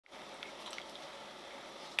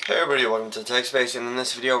Hey everybody, welcome to TheTechSpace, and in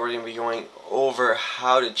this video we're going to be going over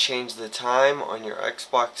how to change the time on your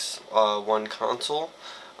Xbox One console.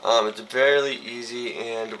 It's fairly easy,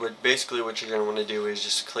 and basically what you're going to want to do is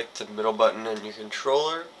just click the middle button on your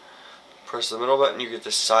controller, press the middle button, you get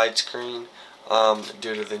the side screen.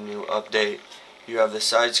 Due to the new update, you have the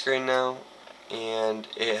side screen now, and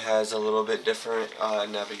it has a little bit different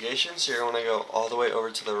navigation, so you're going to go all the way over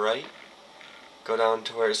to the right, go down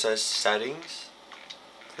to where it says Settings.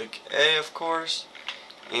 Click A, of course,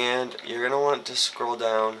 and you're going to want to scroll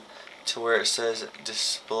down to where it says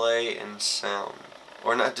Display and Sound.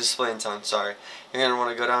 Or not Display and Sound, sorry. You're going to want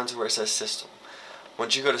to go down to where it says System.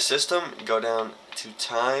 Once you go to System, go down to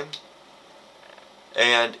Time,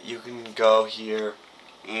 and you can go here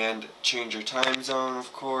and change your time zone,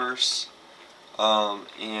 of course,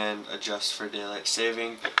 and adjust for daylight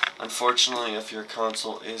saving. Unfortunately, if your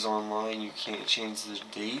console is online, you can't change the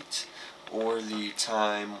date or the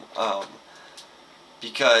time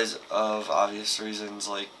because of obvious reasons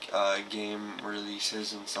like game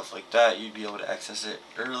releases and stuff like that. You'd be able to access it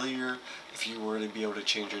earlier if you were to be able to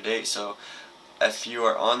change your date. So if you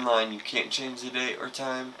are online, you can't change the date or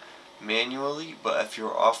time manually, but if you're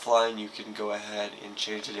offline, you can go ahead and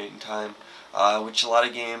change the date and time, which a lot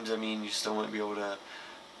of games, I mean, you still won't be able to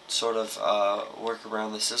sort of work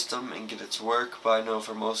around the system and get it to work, but I know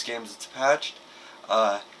for most games it's patched.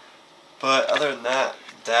 But other than that,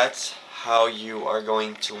 that's how you are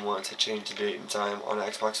going to want to change the date and time on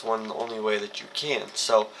Xbox One, the only way that you can.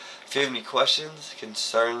 So if you have any questions,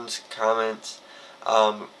 concerns, comments,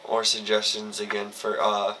 or suggestions again for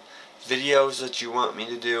videos that you want me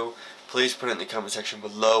to do, please put it in the comment section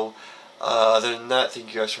below. Other than that,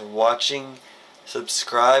 thank you guys for watching.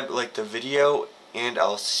 Subscribe, like the video, and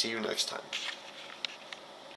I'll see you next time.